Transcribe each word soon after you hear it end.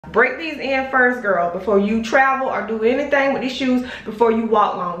Break these in first, girl, before you travel or do anything with these shoes, before you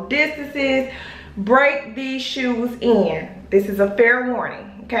walk long distances. Break these shoes in. This is a fair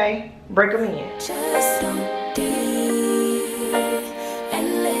warning, okay? Break them in. Just don't deep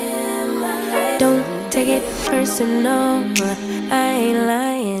and live. Don't take it personal. I ain't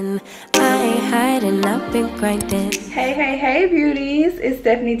lying. I ain't hiding. I've been grinding. Hey beauties, it's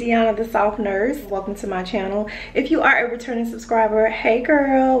Stephanie Deanna, the Soft Nurse. Welcome to my channel. If you are a returning subscriber, hey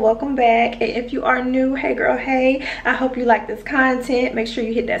girl, welcome back. And if you are new, hey girl, hey, I hope you like this content. Make sure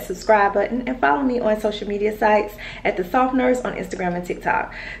you hit that subscribe button and follow me on social media sites at the Soft Nurse on Instagram and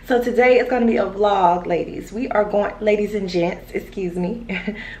TikTok. So today is going to be a vlog, ladies. We are going, ladies and gents, excuse me.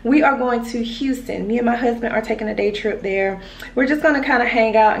 We are going to Houston. Me and my husband are taking a day trip there. We're just going to kind of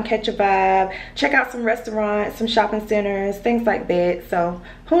hang out and catch a vibe, check out some restaurants, some shopping centers, things like that. So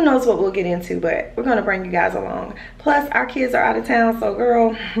who knows what we'll get into, but we're gonna bring you guys along. Plus our kids are out of town, so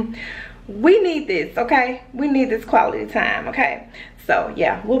girl, we need this, okay? We need this quality time, okay? So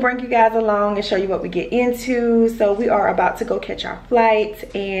yeah, we'll bring you guys along and show you what we get into. So we are about to go catch our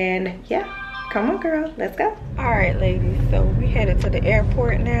flight, and yeah, come on girl, let's go. All right ladies, so we headed to the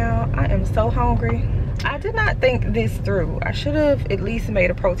airport now. I am so hungry. I did not think this through. I should have at least made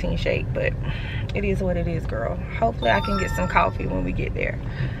a protein shake, but it is what it is, girl. Hopefully I can get some coffee when we get there.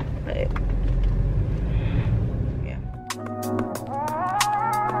 But yeah.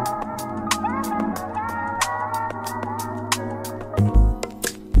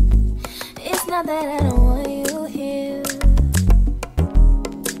 It's not that I don't want you here.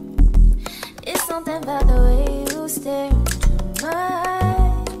 It's something about the way you stare into my eyes.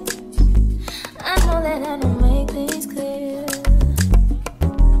 I know that I don't make things clear.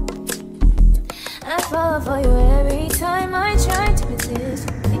 I fall for you every time I try to resist.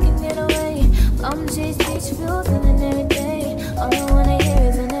 We can get away. I'm chase beach views and every day. All I wanna hear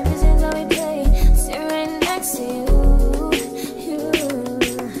is an episode that we play. Sit right next to you.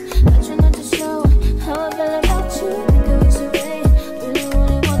 I try not to show how I feel about you. Think I wish away. Really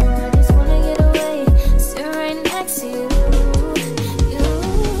wanna, I just wanna get away. Sit right next to you.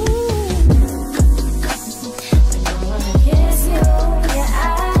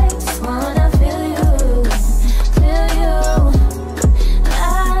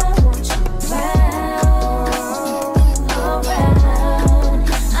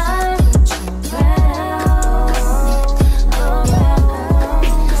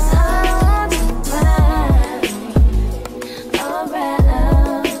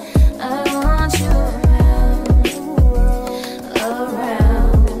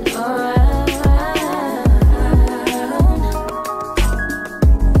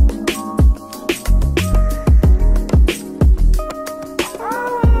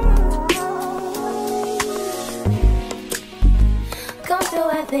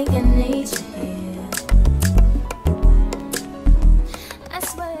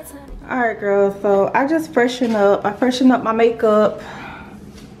 Alright girl, so I just freshened up. I freshened up my makeup.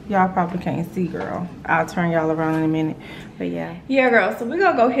 Y'all probably can't see, girl. I'll turn y'all around in a minute. But yeah. Yeah girl, so we're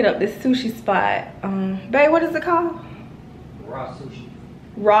gonna go hit up this sushi spot. Babe, what is it called? Raw sushi.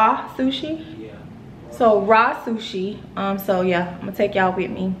 Raw sushi? Yeah. So raw sushi. So yeah, I'm gonna take y'all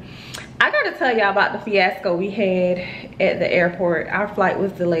with me. I gotta tell y'all about the fiasco we had at the airport. Our flight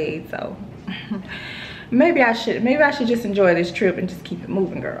was delayed, so maybe I should just enjoy this trip and just keep it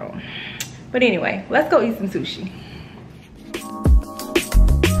moving, girl. But anyway, let's go eat some sushi.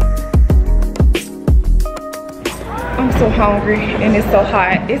 I'm so hungry and it's so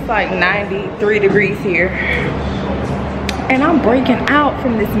hot. It's like 93 degrees here. And I'm breaking out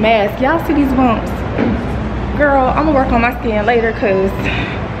from this mask. Y'all see these bumps? Girl, I'm gonna work on my skin later because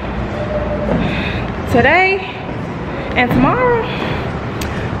today and tomorrow,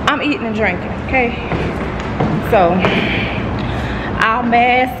 I'm eating and drinking, okay? So I'll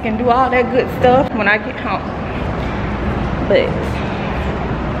mask and do all that good stuff when I get home. But it's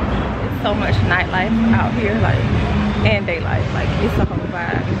so much nightlife out here, like, and daylight. Like, it's a whole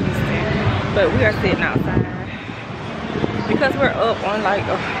vibe in Houston. But we are sitting outside because we're up on like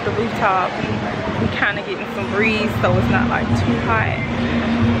the rooftop. We kind of getting some breeze, so it's not like too hot.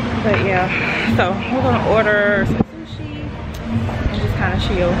 But yeah, so we're gonna order some sushi and just kind of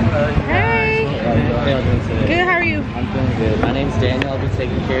chill. Hey. How y'all doing today? Good, how are you? I'm doing good. My name's Daniel. I'll be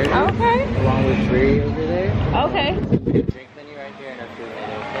taking care of you. Okay. Along with Bree over there. Okay. We have a drink menu right here and a food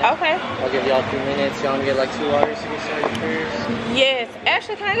menu. Okay. Okay. I'll give y'all a few minutes. Y'all want to get like 2 waters to get started first? Yes.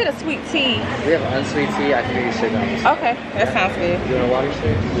 Actually, can I get a sweet tea? We have unsweet tea. I can give you sugar on this. Okay, that sounds good. You want a water,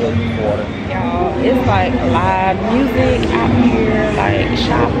 sir? Yeah, water. Y'all, it's like live music out here, like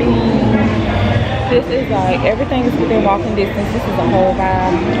shopping. This is like, everything is within walking distance. This is a whole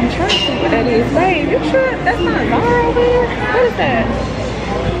vibe. I'm trying to see what that is. Babe, you sure that's not Zara over here? What is that?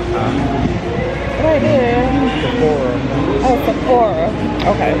 Right there. Sephora. Oh, Sephora.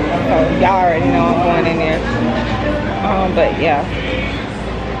 Okay, so y'all already know I'm going in there. But yeah,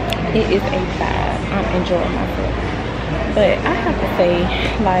 it is a vibe. I'm enjoying myself. But I have to say,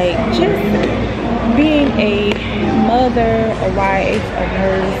 like, just being a mother, a wife, a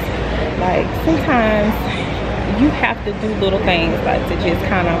nurse, like, sometimes you have to do little things, like, to just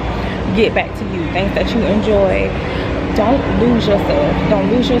kind of get back to you, things that you enjoy. Don't lose yourself.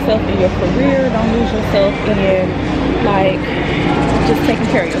 Don't lose yourself in your career. Don't lose yourself in, like, just taking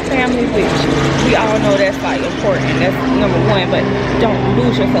care of your family, which we all know that's, like, important. That's number one. But don't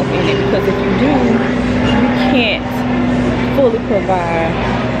lose yourself in it, because if you do, you can't fully provide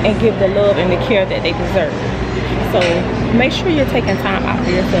and give the love and the care that they deserve. So make sure you're taking time out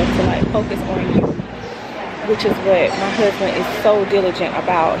for yourself to, like, focus on you, which is what my husband is so diligent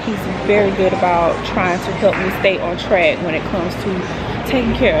about. He's very good about trying to help me stay on track when it comes to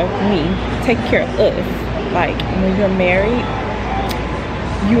taking care of me, taking care of us. Like, when you're married,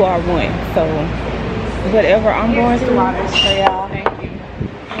 you are one. So whatever I'm going through,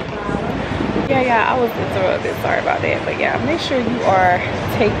 yeah, I was interrupted, sorry about that. But yeah, make sure you are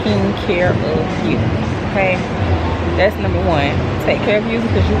taking care of you, okay? That's number one. Take care of you,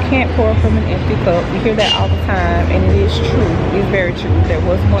 because you can't pour from an empty cup. We hear that all the time, and it is true. It's very true. There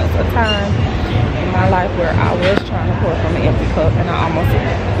was once a time in my life where I was trying to pour from an empty cup, and I almost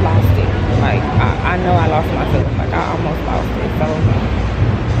lost it. Like, I know I lost myself. Like, I almost lost it. So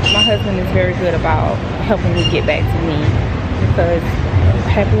my husband is very good about helping me get back to me, because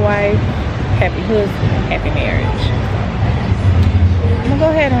happy wife, happy husband, happy marriage. I'm gonna go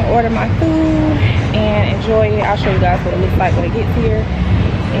ahead and order my food and enjoy it. I'll show you guys what it looks like when it gets here,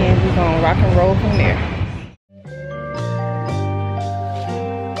 and we're gonna rock and roll from there.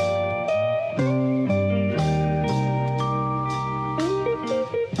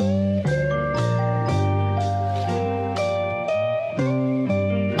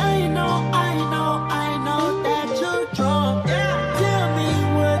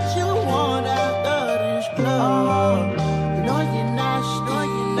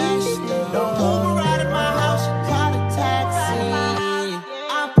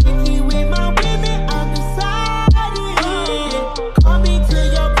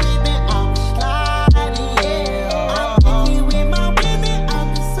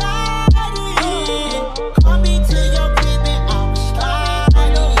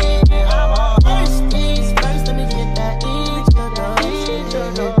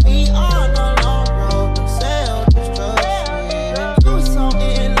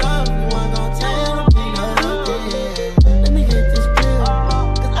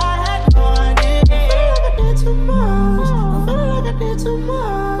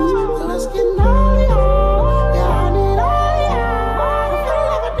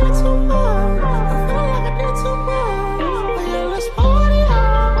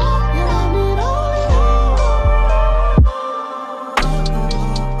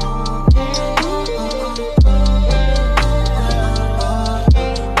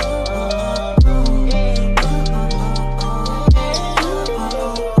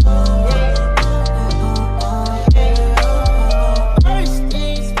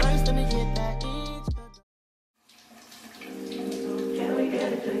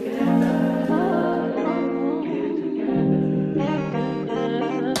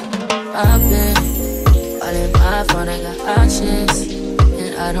 I've been all in my phone, I got options,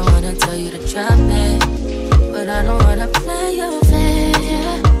 and I don't wanna tell you to drop it, but I don't wanna play your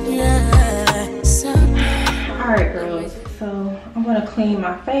fair, yeah. So alright girls, so I'm gonna clean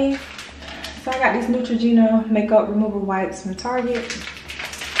my face. So I got these Neutrogena makeup remover wipes from Target.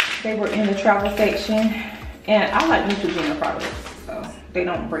 They were in the travel section, and I like Neutrogena products, so they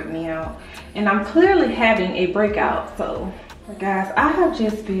don't break me out. And I'm clearly having a breakout, so guys, I have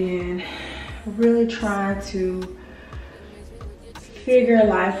just been really trying to figure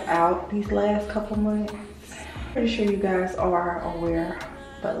life out these last couple months. Pretty sure you guys are aware,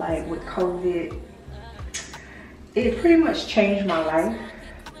 but like with COVID, it pretty much changed my life.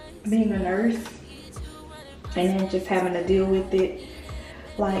 Being a nurse and then just having to deal with it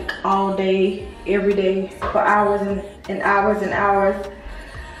like all day, every day, for hours and hours and hours.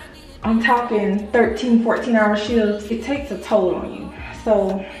 I'm talking 13, 14-hour shifts. It takes a toll on you.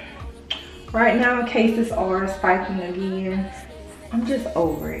 So right now cases are spiking again. I'm just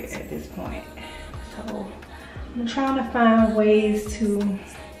over it at this point. So I'm trying to find ways to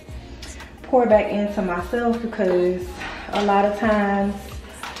pour back into myself, because a lot of times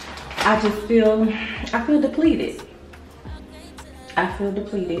I feel depleted. I feel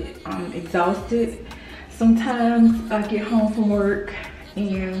depleted. I'm exhausted. Sometimes I get home from work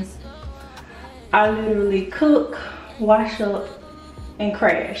and I literally cook, wash up, and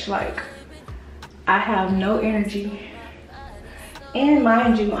crash. Like, I have no energy. And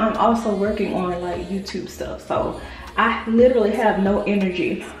mind you, I'm also working on like YouTube stuff, so I literally have no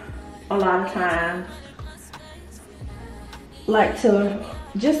energy a lot of times, like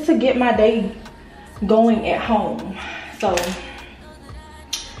just to get my day going at home. So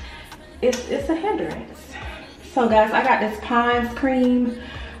it's a hindrance. So guys, I got this Pond's cream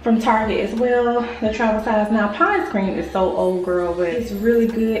from Target as well, the travel size. Now Pond's cream is so old, girl, but it's really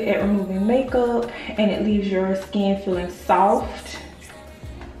good at removing makeup and it leaves your skin feeling soft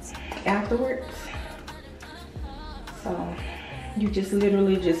afterwards. So you just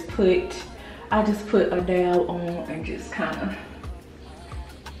literally just put, I just put a dab on and just kind of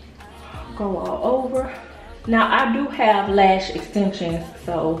go all over. Now I do have lash extensions,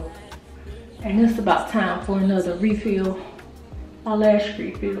 so, and it's about time for another refill, my lash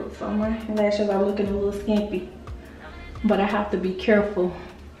refill. So my lashes are looking a little skimpy, but I have to be careful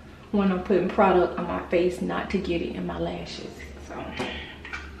when I'm putting product on my face not to get it in my lashes. So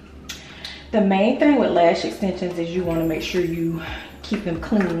the main thing with lash extensions is you want to make sure you keep them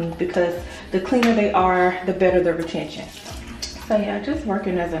clean, because the cleaner they are, the better the retention. So yeah, just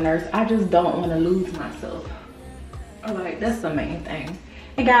working as a nurse, I just don't want to lose myself. Like, that's the main thing.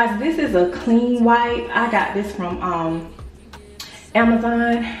 And guys, this is a clean wipe. I got this from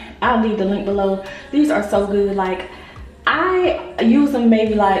Amazon. I'll leave the link below. These are so good. Like, I use them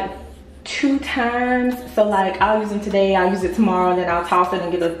maybe like 2 times. So like, I'll use them today, I'll use it tomorrow, then I'll toss it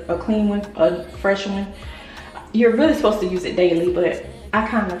and get a clean one, a fresh one. You're really supposed to use it daily, but I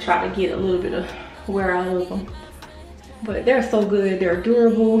kind of try to get a little bit of wear out of them. But they're so good. They're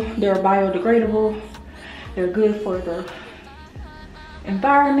durable, they're biodegradable, they're good for the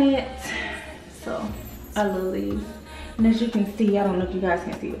environment. So I love these. And as you can see, I don't know if you guys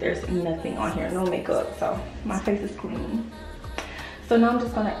can see, but there's nothing on here, no makeup, so my face is clean. So now I'm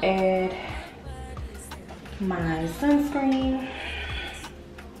just gonna add my sunscreen,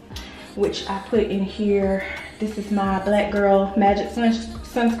 which I put in here. This is my Black Girl Magic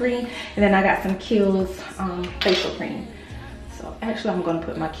sunscreen, and then I got some Kiehl's facial cream. So actually I'm gonna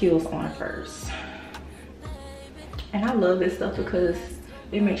put my Kiehl's on first. And I love this stuff because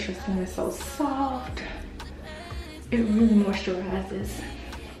it makes your skin so soft. It really moisturizes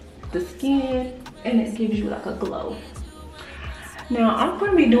the skin and it gives you like a glow. Now I'm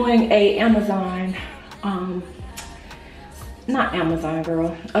gonna be doing a Amazon, not Amazon,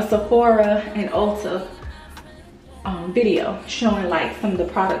 girl, a Sephora and Ulta video showing like some of the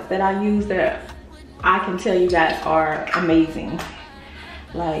products that I use that I can tell you guys are amazing.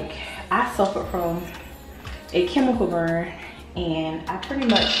 Like, I suffer from a chemical burn and I pretty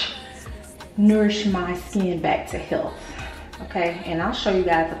much nourish my skin back to health. Okay, and I'll show you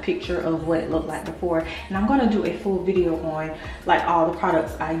guys a picture of what it looked like before, and I'm gonna do a full video on like all the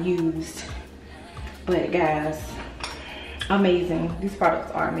products I used. But guys, amazing, these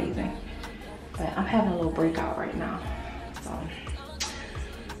products are amazing. But I'm having a little breakout right now, so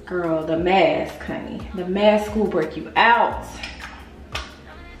girl, the mask, honey, the mask will break you out.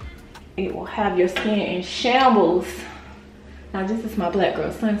 It will have your skin in shambles. Now this is my Black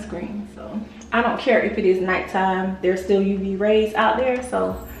Girl sunscreen, so I don't care if it is nighttime, there's still UV rays out there,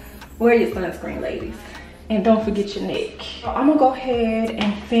 so wear your sunscreen, ladies. And don't forget your neck. So I'm gonna go ahead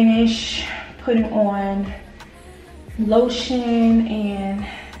and finish putting on lotion and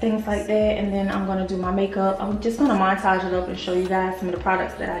things like that, and then I'm gonna do my makeup. I'm just gonna montage it up and show you guys some of the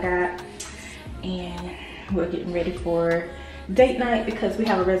products that I got. And we're getting ready for date night because we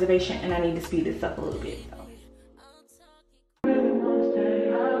have a reservation and I need to speed this up a little bit.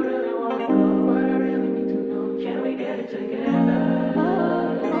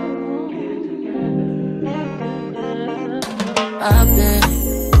 I've been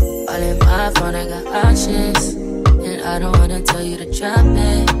all in my phone, I got options, and I don't wanna tell you to drop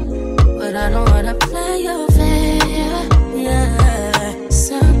it, but I don't wanna play your fair. Yeah,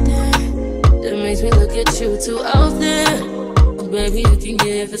 something that makes me look at you too often. Oh, baby, you can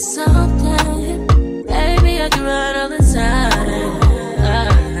give it something. Baby, I can run all the time.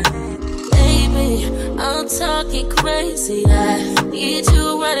 Baby, I'm talking crazy. I need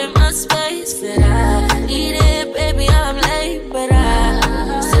you running my space, but I need it, baby. I'm late, but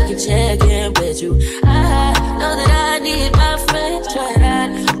I still can check in with you. I know that I need my friends, but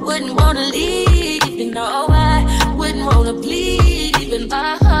I wouldn't wanna leave. You know, I wouldn't wanna bleed. Even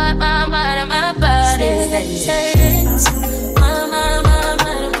my heart, my mind, and my body. My mind, my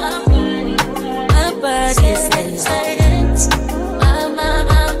mind, my mind. body says my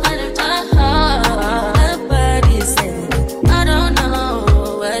body says I don't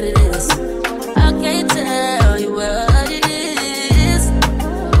know what it is. I can't tell you what it is,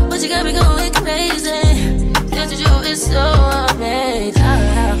 but you got me going crazy. Just you is so amazing.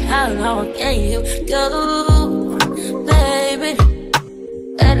 How long can you go, baby?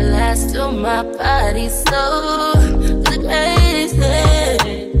 At last, till my body's so crazy.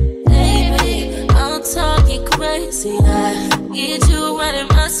 Baby, I'm talking crazy. I need you right in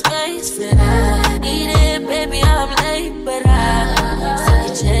my space, but I need it, baby. I'm late, but I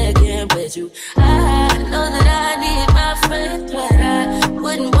still check in with you. I know that I need my friend, but I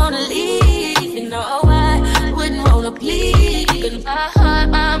wouldn't wanna leave. You know, I wouldn't wanna bleed. My heart,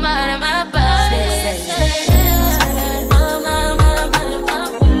 my mind, and my body.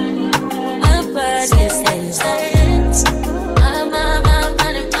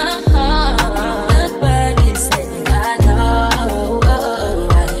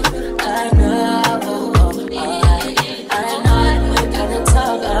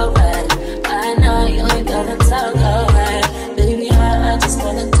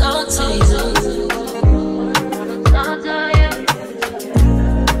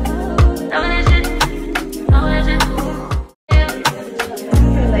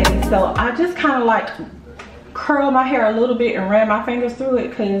 So I just kind of like curled my hair a little bit and ran my fingers through it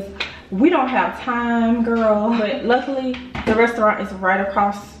because we don't have time, girl. But luckily the restaurant is right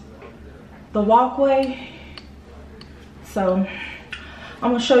across the walkway. So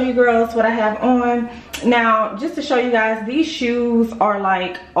I'm gonna show you girls what I have on. Now, just to show you guys, these shoes are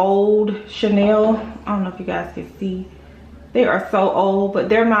like old Chanel. I don't know if you guys can see. They are so old, but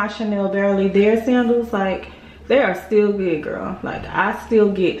they're my Chanel Barely There sandals. Like, they are still good, girl. Like, I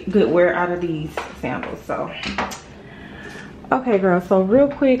still get good wear out of these sandals. So okay, girl, so real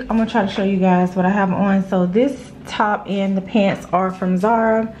quick, I'm gonna try to show you guys what I have on. So this top and the pants are from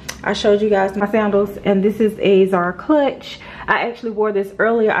Zara. I showed you guys my sandals, and this is a Zara clutch. I actually wore this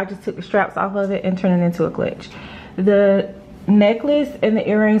earlier. I just took the straps off of it and turned it into a clutch. The necklace and the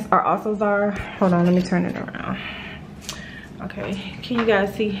earrings are also Zara. Hold on, let me turn it around. Okay, can you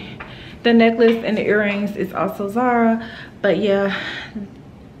guys see? The necklace and the earrings is also Zara. But yeah,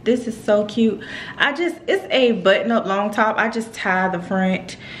 this is so cute. It's a button-up long top. I just tie the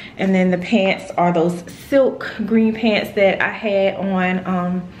front, and then the pants are those silk green pants that I had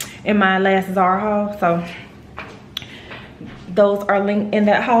on in my last Zara haul. So those are linked in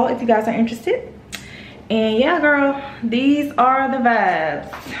that haul if you guys are interested. And yeah, girl, these are the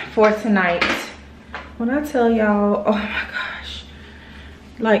vibes for tonight. When I tell y'all, oh my gosh,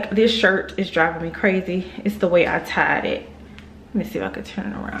 like, this shirt is driving me crazy. It's the way I tied it. Let me see if I could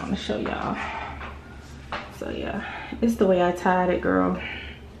turn it around and show y'all. So yeah, it's the way I tied it, girl.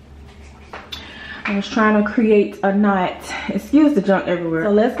 I was trying to create a knot. Excuse the junk everywhere.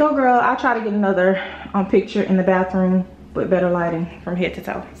 So let's go, girl. I'll try to get another picture in the bathroom with better lighting from head to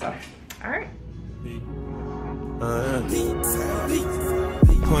toe. So, all right.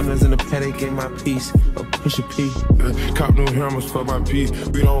 Pointers in the paddock, get my piece. A push a P. Cop new hammers for my piece.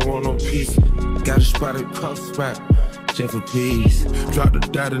 We don't want no peace. Got a spot at Puff Spot. Jeff for peace. Drop the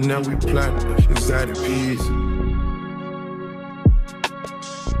data, now we plot inside the peas.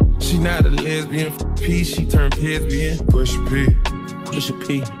 She not a lesbian for peace. She turned lesbian. Push a P. Push a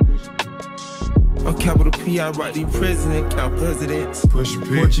P. On capital P, I write the president, count presidents. Push a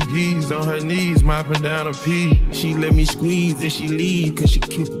P. Portuguese on her knees, mopping down a P. She let me squeeze and she leave, cause she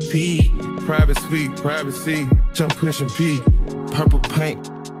keep a P. Private suite, privacy, jump push a P. Purple paint,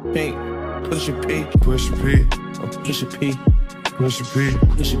 pink, push a P. Push a P. Push a P. Push a P.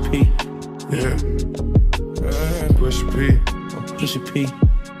 Push a P. Yeah. Push a P. Push a P.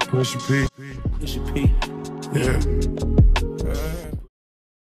 Push a P. Push a P. Yeah.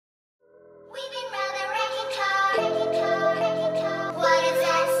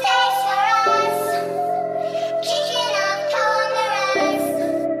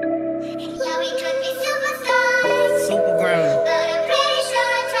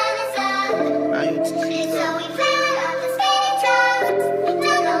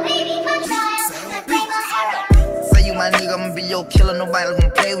 Killer, nobody gonna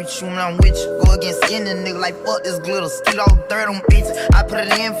play with you when I'm with you. Go against any nigga like fuck this glitter. Skeet all dirt on bitches. I put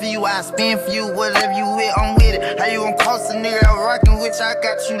it in for you, I spin for you. Whatever you with, I'm with it. How you gon' cost a nigga I'm rockin' with you? I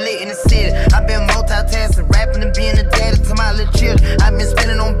got you lit in the city. I been multitasking, rapping and being a daddy to my little children. I been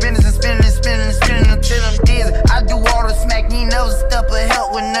spinning on business and spinning and spinning and spinning until I'm dizzy. I do all the smack, you never step or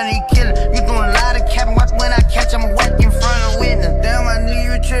help with none of you killers. You doing a lot of capping, watch when I catch, I'm whack in front of witness. Damn, I knew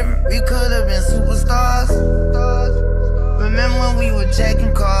you were tripping. We could've been superstars. Remember when we were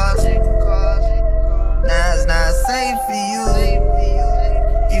checking cars? Now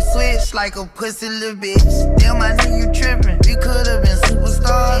bitch like a pussy little bitch. Damn, my nigga, you trippin'. We could've been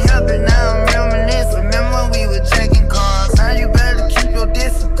superstars. Helping now, I'm reminiscing. Remember we were drinking cars. Now you better keep your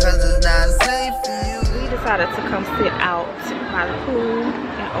distance, cause it's not safe for you. We decided to come sit out by the pool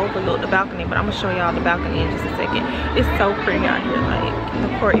and overlook the balcony, but I'm gonna show y'all the balcony in just a second. It's so pretty out here. Like, the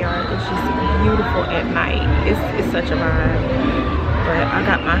courtyard is just beautiful at night. It's such a vibe. But I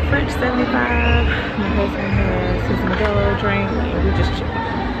got my French 75. My husband has his Modelo drink, and we just chilling.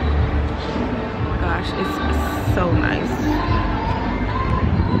 Gosh, it's so nice.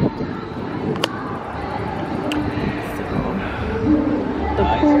 So the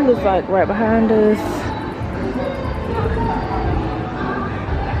pool is like right behind us.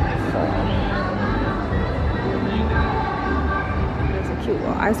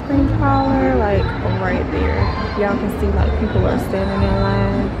 Ice cream parlor like right there. Y'all can see like people are standing in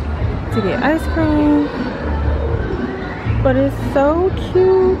line to get ice cream, but it's so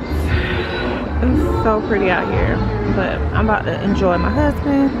cute. It's so pretty out here. But I'm about to enjoy my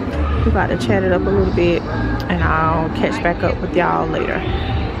husband. We're about to chat it up a little bit, and I'll catch back up with y'all later.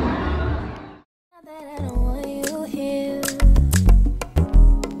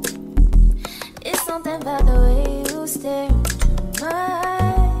 It's something about the way you stare into my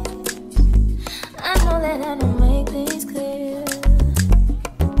that I don't make things clear.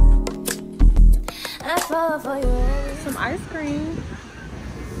 I fall for you. Some ice cream.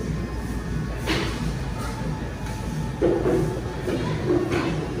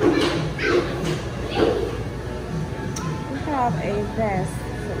 We have a vast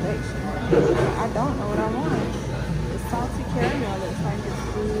selection. I don't know what I want. The salty caramel looks like it's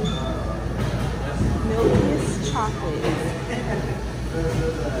good. Milkiest chocolate.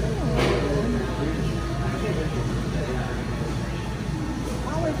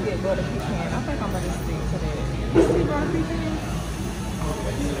 Get butter pecan. I think I'm gonna stick to that. You see butter pecan?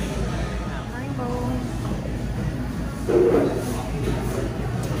 Rainbow.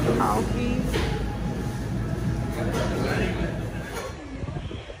 Coffee.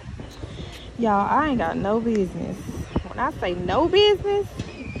 Y'all, I ain't got no business. When I say no business,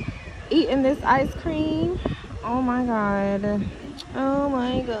 eating this ice cream. Oh my god. Oh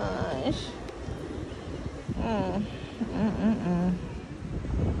my gosh.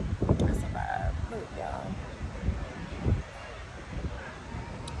 That's a vibe. Look, y'all.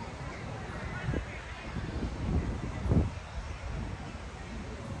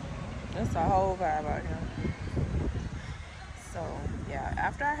 It's a whole vibe out here. So, yeah,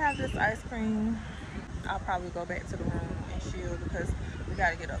 after I have this ice cream, I'll probably go back to the room and chill because we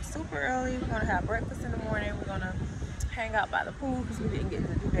got to get up super early. We're going to have breakfast in the morning. We're going to hang out by the pool because we didn't get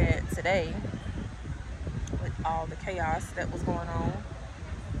to do that today with all the chaos that was going on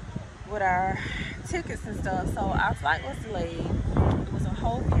with our tickets and stuff. So our flight was delayed. It was a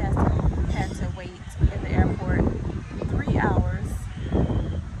whole fiasco. We had to wait in the airport 3 hours.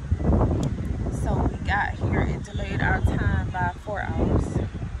 So we got here, it delayed our time by 4 hours.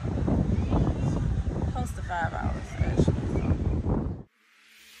 Close to 5 hours actually.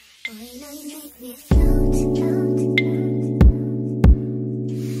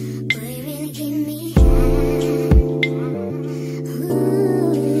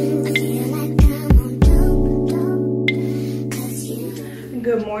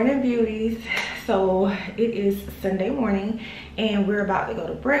 Good morning, beauties. So it is Sunday morning and we're about to go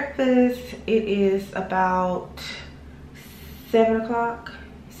to breakfast. It is about 7 o'clock,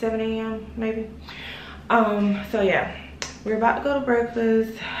 7 a.m. maybe. So yeah, we're about to go to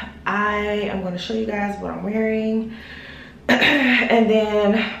breakfast. I am going to show you guys what I'm wearing and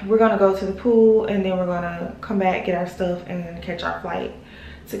then we're going to go to the pool and then we're going to come back, get our stuff, and then catch our flight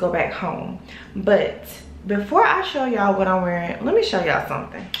to go back home. But before I show y'all what I'm wearing, let me show y'all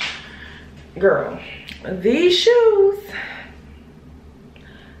something. Girl, these shoes,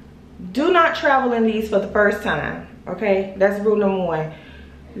 do not travel in these for the first time, okay? That's rule number one.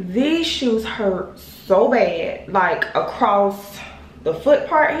 These shoes hurt so bad, like across the foot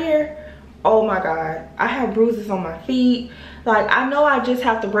part here. Oh my God, I have bruises on my feet. Like, I know I just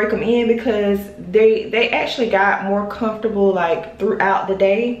have to break them in because they actually got more comfortable like throughout the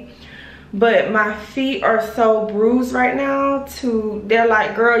day. But my feet are so bruised right now they're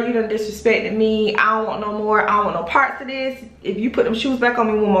like, girl, you done disrespected me. I don't want no more. I don't want no parts of this. If you put them shoes back on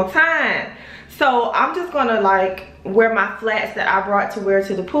me one more time. So I'm just gonna like wear my flats that I brought to wear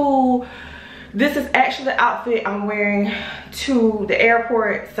to the pool. This is actually the outfit I'm wearing to the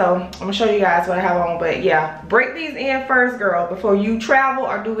airport. So I'm gonna show you guys what I have on. But yeah, break these in first, girl, before you travel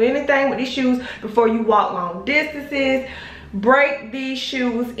or do anything with these shoes, before you walk long distances. Break these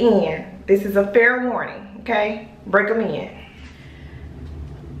shoes in. This is a fair warning, okay? Break them in.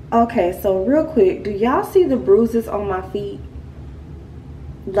 Okay, so real quick, do y'all see the bruises on my feet?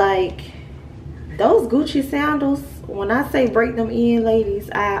 Like, those Gucci sandals, when I say break them in, ladies,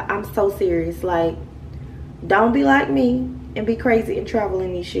 I'm so serious. Like, don't be like me and be crazy and travel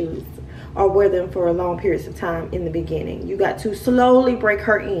in these shoes or wear them for long periods of time in the beginning. You got to slowly break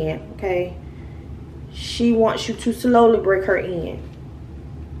her in, okay? She wants you to slowly break her in,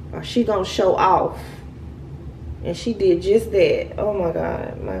 or she gonna show off. And she did just that. Oh my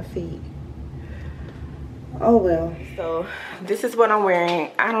God, my feet. Oh well. So this is what I'm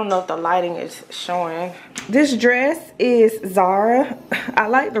wearing. I don't know if the lighting is showing. This dress is Zara. I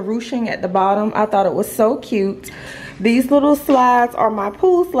like the ruching at the bottom. I thought it was so cute. These little slides are my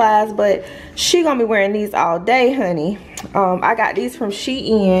pool slides, but she gonna be wearing these all day, honey. I got these from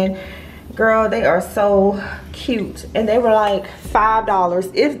Shein. Girl, they are so cute. And they were like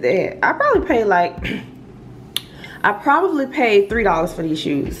 $5, if that. I probably paid $3 for these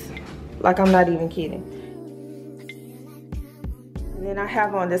shoes. Like, I'm not even kidding. And then I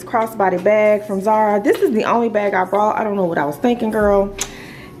have on this crossbody bag from Zara. This is the only bag I brought. I don't know what I was thinking, girl.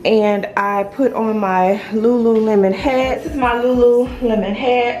 And I put on my Lululemon hat. This is my Lululemon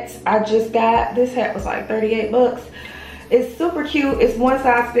hat. I just got, this hat was like 38 bucks. It's super cute. It's one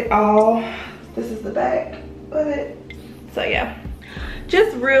size fit all. This is the back of it. So yeah.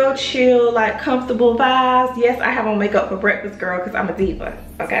 Just real chill, like comfortable vibes. Yes, I have on makeup for breakfast, girl, because I'm a diva,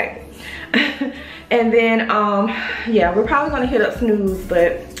 okay? And then, yeah, we're probably gonna hit up Snooze,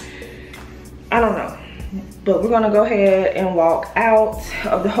 but I don't know. But we're gonna go ahead and walk out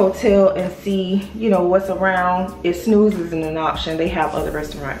of the hotel and see, you know, what's around. If Snooze isn't an option, they have other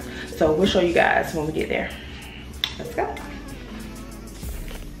restaurants. So we'll show you guys when we get there. Let's go.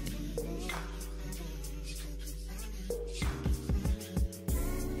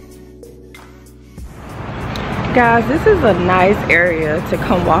 Guys, this is a nice area to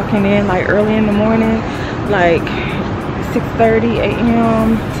come walking in, like early in the morning, like 6:30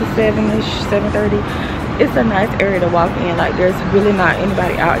 a.m. to 7-ish, 7:30. It's a nice area to walk in. Like, there's really not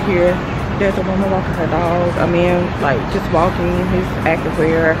anybody out here. There's a woman walking her dog, a man like just walking his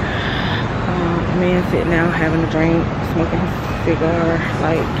activewear, a man sitting down having a drink, smoking his cigar.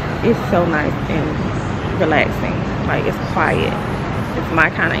 Like, it's so nice and relaxing. Like, it's quiet. It's my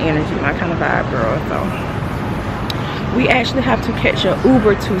kind of energy, my kind of vibe, girl. So we actually have to catch an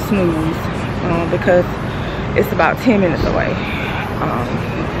Uber to Snooze because it's about 10 minutes away.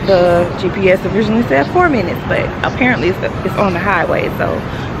 The GPS originally said 4 minutes, but apparently it's on the highway, so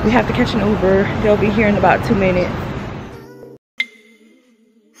we have to catch an Uber. They'll be here in about 2 minutes.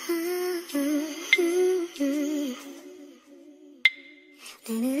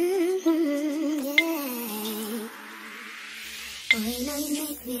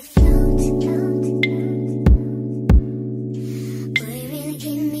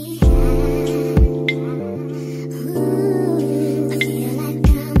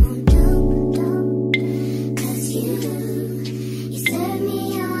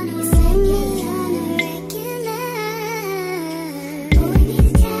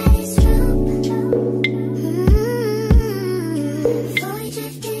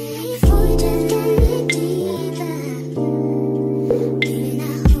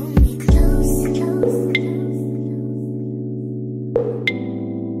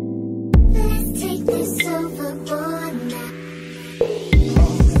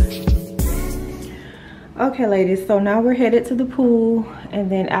 Okay, ladies, so now we're headed to the pool,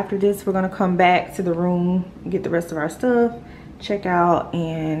 and then after this we're gonna come back to the room, get the rest of our stuff, check out,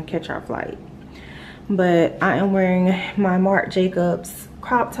 and catch our flight. But I am wearing my Marc Jacobs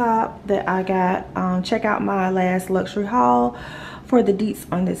crop top that I got. Check out my last luxury haul for the deets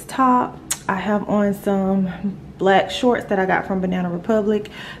on this top. I have on some black shorts that I got from Banana Republic.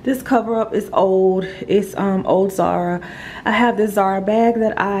 This cover up is old. It's old Zara. I have this Zara bag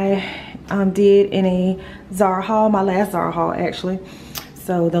that I did in a Zara haul, my last Zara haul actually.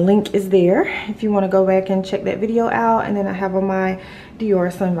 So the link is there if you want to go back and check that video out. And then I have on my Dior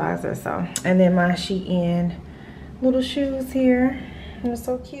sun visor. So, and then my Shein little shoes here. They're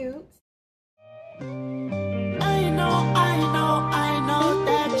so cute. I know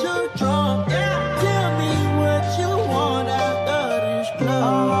that you're drunk. Tell me what you want after this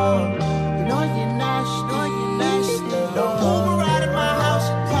club. No, you're not, no, you're not. Don't move around in my house,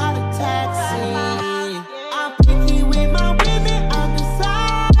 you call a taxi. I'm picky with my women, I'm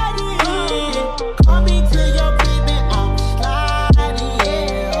deciding. Call me to your baby, I'm sliding.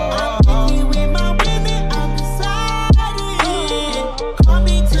 I'm picky with my women, I'm deciding. Call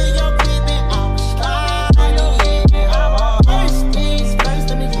me to your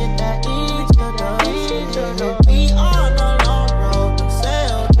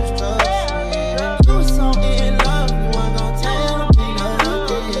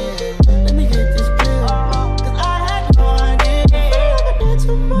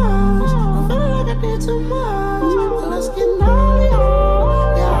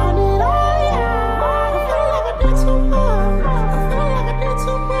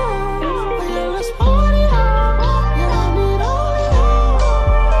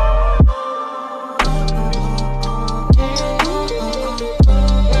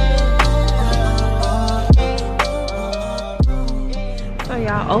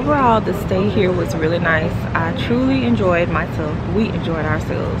overall the stay here was really nice. I truly enjoyed myself. We enjoyed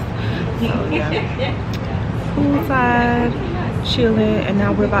ourselves. So yeah, poolside, chilling, and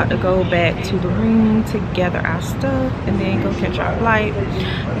now we're about to go back to the room to gather our stuff and then go catch our flight.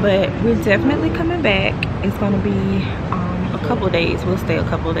 But we're definitely coming back. It's gonna be a couple of days. We'll stay a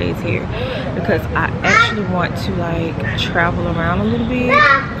couple of days here because I actually want to like travel around a little bit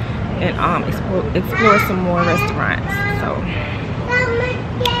and explore some more restaurants. So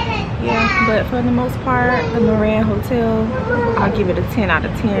yeah, but for the most part, the Moran Hotel, I'll give it a 10 out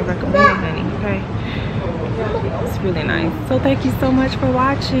of 10. Recommend, honey. Okay, it's really nice. So thank you so much for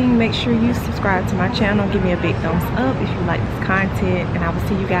watching. Make sure you subscribe to my channel, give me a big thumbs up if you like this content, and I will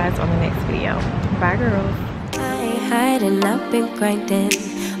see you guys on the next video. Bye girls. I ain't hiding, I've been grinding,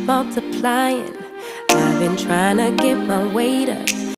 multiplying. I've been trying to get my weight up.